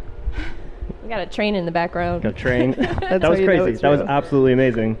 We got a train in the background. Got train. That's That how was you know crazy. it's That was real. absolutely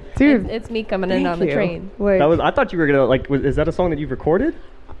amazing. Dude. It's me coming in thank on the you. train. Like, That was. I thought you were gonna like. Is that a song that you've recorded?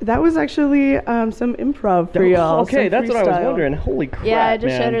 that was actually some improv for y'all. Okay, some that's what I was freestyle. wondering. Holy crap! Yeah, I just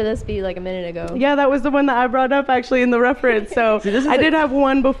man. showed her this beat like a minute ago. Yeah, that was the one that I brought up actually in the reference. So See, this is I did a- have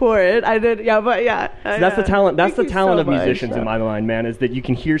one before it. I did, yeah, but yeah. So that's the talent. That's Thank the you talent so of much. musicians in my mind, man. Is that you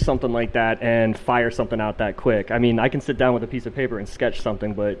can hear something like that and fire something out that quick. I mean, I can sit down with a piece of paper and sketch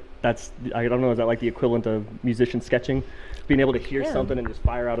something, but that's I don't know. Is that like the equivalent of musician sketching? Being able to hear Yeah. something and just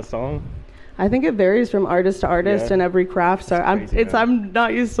fire out a song. I think it varies from artist to artist Yeah. and every craft. So That's crazy, man. I'm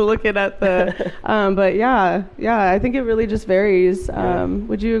not used to looking at the, but yeah, I think it really just varies.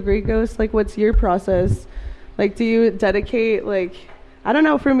 Would you agree, Ghost? Like, what's your process? Like, do you dedicate like, I don't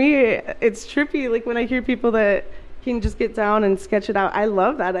know. For me, it's trippy. Like when I hear people that can just get down and sketch it out. I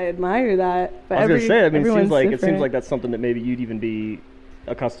love that. I admire that. But I was gonna say. I mean, it everyone's seems different. like that's something that maybe you'd even be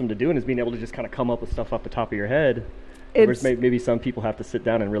accustomed to doing, is being able to just kind of come up with stuff off the top of your head. Whereas maybe some people have to sit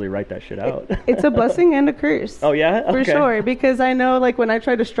down and really write that shit out. It's a blessing and a curse. Oh yeah, For Okay. sure, because I know, like, when I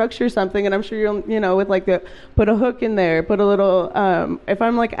try to structure something, and I'm sure you'll, with like put a hook in there, put a little. If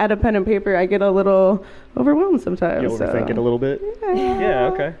I'm like at a pen and paper, I get a little overwhelmed sometimes. You overthink it a little bit. Yeah.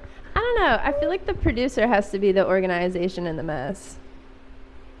 Okay. I don't know. I feel like the producer has to be the organization in the mess,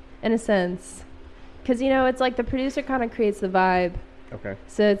 in a sense, because it's like the producer kind of creates the vibe. Okay.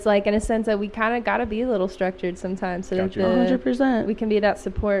 So it's like, in a sense, that we kind of got to be a little structured sometimes, so Gotcha. that 100%. we can be that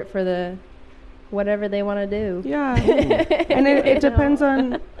support for the whatever they want to do. Yeah, and it depends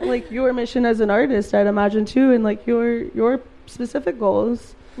on like your mission as an artist, I'd imagine too, and like your specific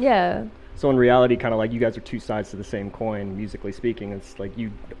goals. Yeah. So in reality, kind of like you guys are two sides to the same coin, musically speaking. It's like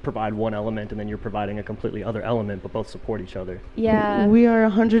you provide one element and then you're providing a completely other element, but both support each other. Yeah. We are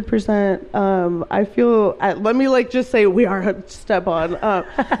 100%. I feel, let me like just say we are a step on.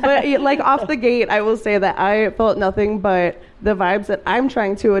 But like off the gate, I will say that I felt nothing but the vibes that I'm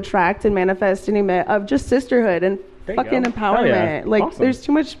trying to attract and manifest and emit of just sisterhood and fucking empowerment. Like awesome. There's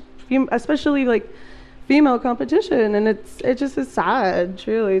too much, especially like female competition, and it just is sad,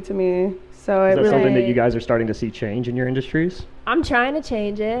 truly, to me. So Is it that really, something that you guys are starting to see change in your industries? I'm trying to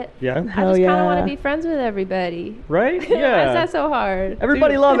change it. Yeah. I Hell just kind of yeah. want to be friends with everybody. Right? Why is Yeah. that so hard?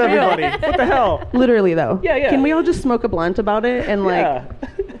 Everybody love everybody. What the hell? literally though. Yeah. Can we all just smoke a blunt about it and like, Yeah.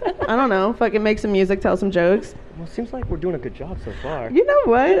 I don't know, fucking make some music, tell some jokes? Well, it seems like we're doing a good job so far. You know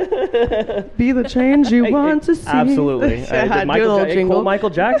what? Be the change you want to see. Absolutely. Yeah, do a little jingle. Quote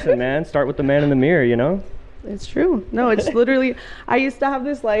Michael Jackson, man. Start with the man in the mirror, you know? It's true. No, it's literally, I used to have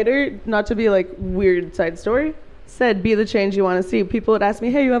this lighter, not to be like weird side story, said be the change you want to see. People would ask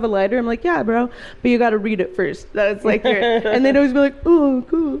me, hey, you have a lighter? I'm like, yeah, bro, but you got to read it first. That's like your, and they'd always be like, oh,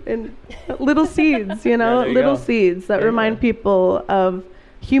 cool. And little seeds, you know, there you little go. seeds that remind people of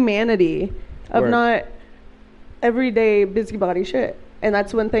humanity, of Word. not everyday busybody shit. And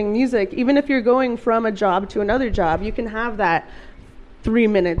that's one thing, music, even if you're going from a job to another job, you can have that 3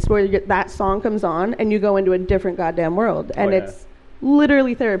 minutes where that song comes on and you go into a different goddamn world, and it's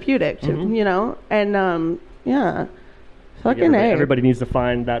literally therapeutic, you know. And yeah, fucking A. Everybody needs to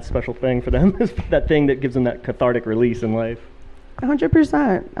find that special thing for them, that thing that gives them that cathartic release in life.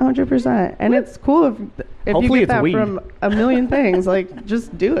 100%. And it's cool if Hopefully you it's get that weed. from a million things. Like,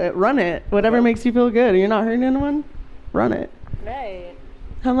 just do it, run it, whatever makes you feel good. You're not hurting anyone, run it. Right.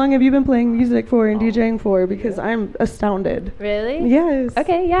 How long have you been playing music for and DJing for? Because I'm astounded. Really? Yes.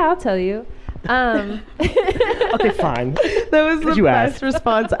 Okay, yeah, I'll tell you. Okay, fine. That was the you best ask?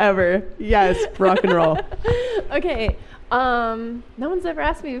 response ever. Yes, rock and roll. Okay. No one's ever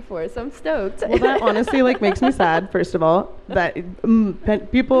asked me before, so I'm stoked. Well, that honestly like makes me sad. First of all,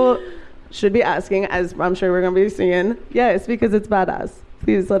 that people should be asking, as I'm sure we're gonna be seeing. Yes, because it's badass.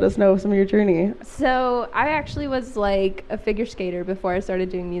 Please let us know some of your journey. So I actually was like a figure skater before I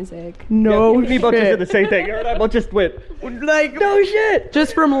started doing music. No We both just did the shit. same thing. I both just went, Like no shit.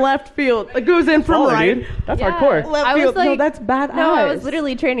 Just from left field. It goes in from solid, right. dude. That's Yeah. hardcore. Left I was field. No, like- that's badass. No, I was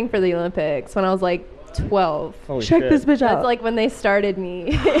literally training for the Olympics when I was like 12. Holy Check shit. this bitch out. That's like when they started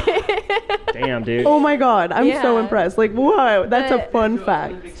me. Damn, dude. Oh my god, I'm so Yeah. impressed. Like, wow, that's a But- fun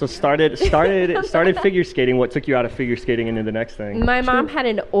fact. So started figure skating. What took you out of figure skating into the next thing? My mom had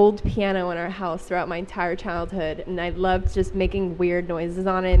an old piano in our house throughout my entire childhood, and I loved just making weird noises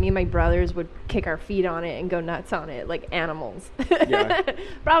on it. Me and my brothers would kick our feet on it and go nuts on it like animals. Yeah.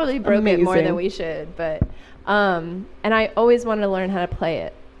 Probably broke it more Amazing. than we should, but and I always wanted to learn how to play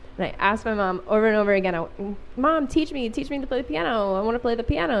it. And I asked my mom over and over again, Mom, teach me to play the piano. I want to play the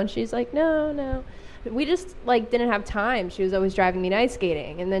piano. And she's like, no. We just like didn't have time. She was always driving me to ice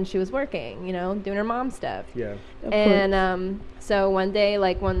skating, and then she was working, you know, doing her mom stuff. Yeah. And so one day,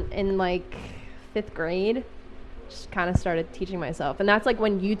 like in like 5th grade, just kind of started teaching myself, and that's like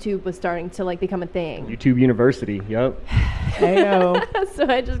when YouTube was starting to like become a thing. YouTube University. Yep. Ayo. So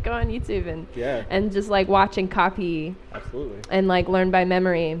I just go on YouTube and just like watch and copy Absolutely. and like learn by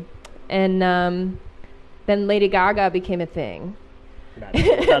memory, and then Lady Gaga became a thing.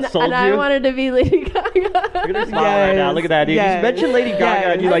 That sold and you? I wanted to be Lady Gaga. Look at her smile right now. Look at that, dude. Yes. You mentioned Lady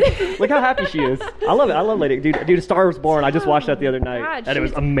Gaga, and you like, look how happy she is. I love it. I love Lady. Dude, A Star Was Born. I just watched that the other night, God, and it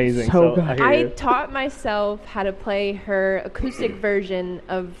was she's amazing. so good. I hear I you. taught myself how to play her acoustic version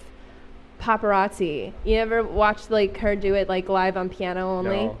of Paparazzi. You ever watched like her do it like live on piano only?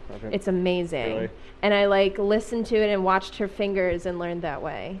 No, I haven't. It's amazing. Really? And I like listened to it and watched her fingers and learned that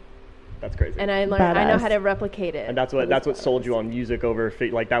way. That's crazy. And I learned I know Badass. how to replicate it. And that's what sold you on music over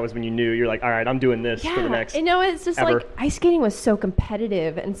like that was when you knew you're like, all right, I'm doing this for the next. You know, it's just ever. like ice skating was so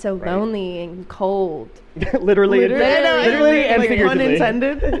competitive and so Right. lonely and cold. literally Literally and like, figuratively.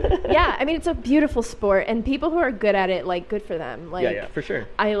 unintended. Yeah, I mean it's a beautiful sport, and people who are good at it, like, good for them. Like, Yeah, for sure.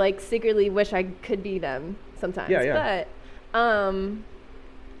 I like secretly wish I could be them sometimes. Yeah. But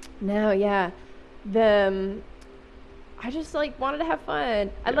no, yeah, I just like wanted to have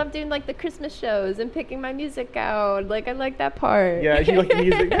fun. I love doing like the Christmas shows and picking my music out. Like I like that part. Yeah, you like the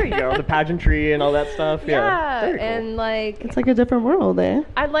music. There you go. The pageantry and all that stuff. Yeah. Very cool. And like It's like a different world, eh?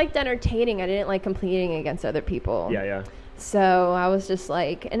 I liked entertaining. I didn't like competing against other people. Yeah. So I was just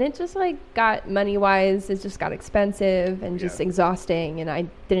like, and it just like got money-wise, it just got expensive and just exhausting, and I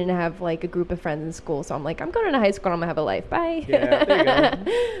didn't have like a group of friends in school, so I'm like, I'm going to high school, I'm gonna have a life, bye. Yeah, there you go.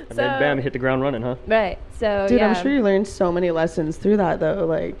 And then bam, hit the ground running, huh? Right, so Dude, I'm sure you learned so many lessons through that, though.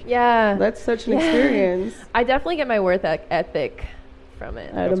 Like, that's such an experience. I definitely get my work ethic from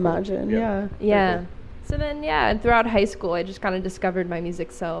it. I'd imagine, cool. Yeah. So then, and throughout high school, I just kind of discovered my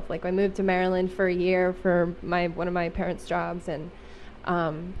music self. Like, I moved to Maryland for a year for one of my parents' jobs, and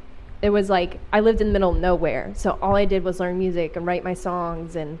it was like I lived in the middle of nowhere. So all I did was learn music and write my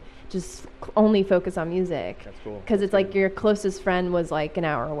songs and just only focus on music. That's cool. Because it's like your closest friend was like an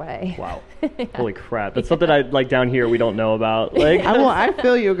hour away. Wow. Holy crap. That's something I like down here we don't know about. Like, I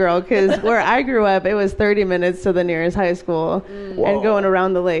feel you, girl, because where I grew up, it was 30 minutes to the nearest high school and going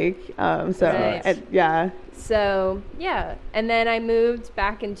around the lake. So, and then I moved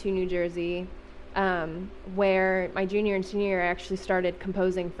back into New Jersey, where my junior and senior year I actually started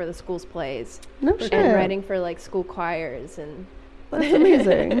composing for the school's plays. No shit. And writing for like school choirs and... That's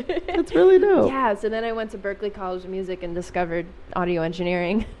amazing. That's really dope. Yeah, so then I went to Berklee College of Music and discovered audio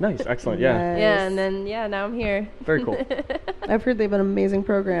engineering. Nice, excellent, yeah. Yeah, and then, now I'm here. Very cool. I've heard they have an amazing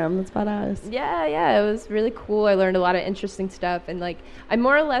program. That's badass. Yeah, it was really cool. I learned a lot of interesting stuff, and like I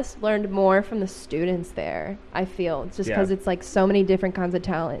more or less learned more from the students there, I feel. It's just because it's like so many different kinds of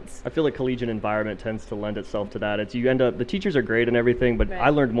talents. I feel like collegiate environment tends to lend itself to that. It's you end up, the teachers are great and everything, but I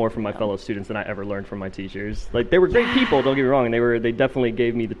learned more from my fellow students than I ever learned from my teachers. Like, they were great people, don't get me wrong, and they definitely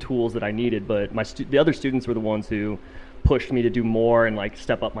gave me the tools that I needed, but the other students were the ones who pushed me to do more and like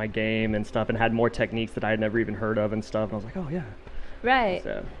step up my game and stuff, and had more techniques that I had never even heard of and stuff. And I was like, oh yeah. Right.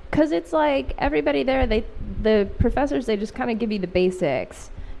 Because it's like everybody there, the professors, they just kind of give you the basics,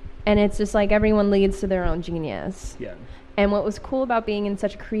 and it's just like everyone leads to their own genius. Yeah. And what was cool about being in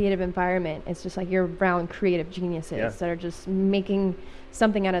such a creative environment, it's just like you're around creative geniuses that are just making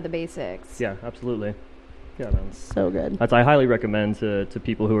something out of the basics. Yeah, absolutely. Yeah, man. So good. I highly recommend to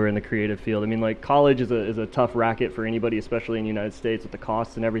people who are in the creative field. I mean, like, college is a tough racket for anybody, especially in the United States with the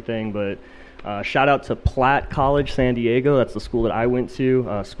costs and everything. But shout out to Platt College, San Diego. That's the school that I went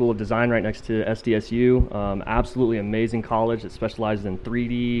to, School of Design right next to SDSU. Absolutely amazing college that specializes in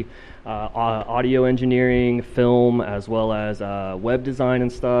 3D, audio engineering, film, as well as web design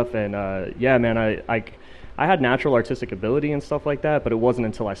and stuff. And man, I had natural artistic ability and stuff like that, but it wasn't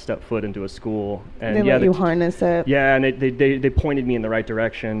until I stepped foot into a school. And they let you harness it. Yeah, and they pointed me in the right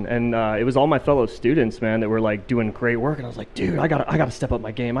direction. And it was all my fellow students, man, that were like doing great work. And I was like, dude, I gotta step up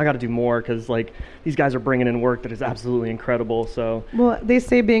my game. I gotta do more, because like these guys are bringing in work that is absolutely incredible. So well, they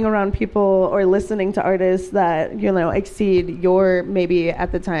say being around people or listening to artists that exceed your maybe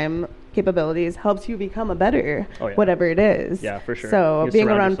at the time capabilities helps you become a better whatever it is. Yeah, for sure. So being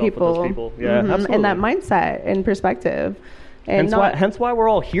around people, and that mindset and perspective. And hence why we're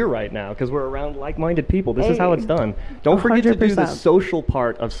all here right now, because we're around like-minded people. This is how it's done. Don't forget to do the social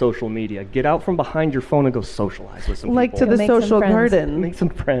part of social media. Get out from behind your phone and go socialize with some people. Like to the social garden. Make some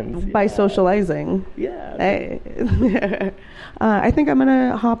friends. By socializing. Yeah. Hey. I think I'm going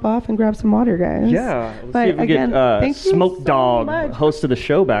to hop off and grab some water, guys. Yeah. Let's see if we get Smoke Dog, host of the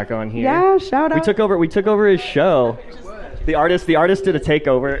show, back on here. Yeah, shout out. We took over his show. The artist did a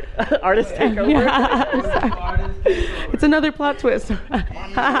takeover. Artist takeover. Yeah. It's another plot twist.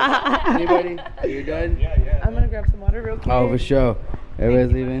 Anybody? You done? Yeah. I'm gonna grab some water real quick. Oh, for sure.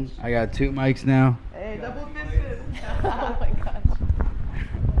 Everybody's leaving. I got 2 mics now. Hey, double fisted. Oh my gosh.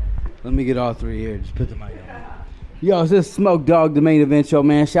 Let me get all 3 here. Just put the mic on. Yo, this is Smoke Dog, the Main Event Show,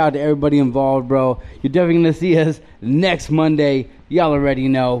 man. Shout out to everybody involved, bro. You're definitely gonna see us next Monday. Y'all already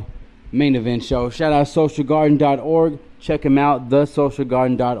know. Main Event Show. Shout out socialgarden.org. Check them out,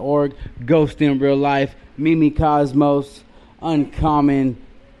 thesocialgarden.org. Ghost in Real Life. Mimi Cosmos. Uncommon.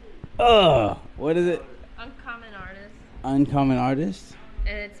 What is it? Uncommon Artist. Uncommon Artist?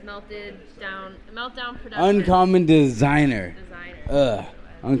 And it's Meltdown Production. Uncommon Designer.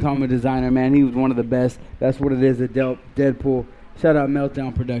 Uncommon Designer, man. He was one of the best. That's what it is at Deadpool. Shout out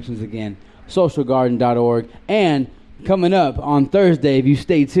Meltdown Productions again. Socialgarden.org. And coming up on Thursday, if you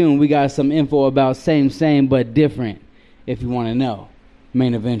stay tuned, we got some info about same but different, if you want to know.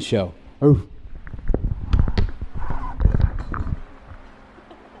 Main Event Show. Oof.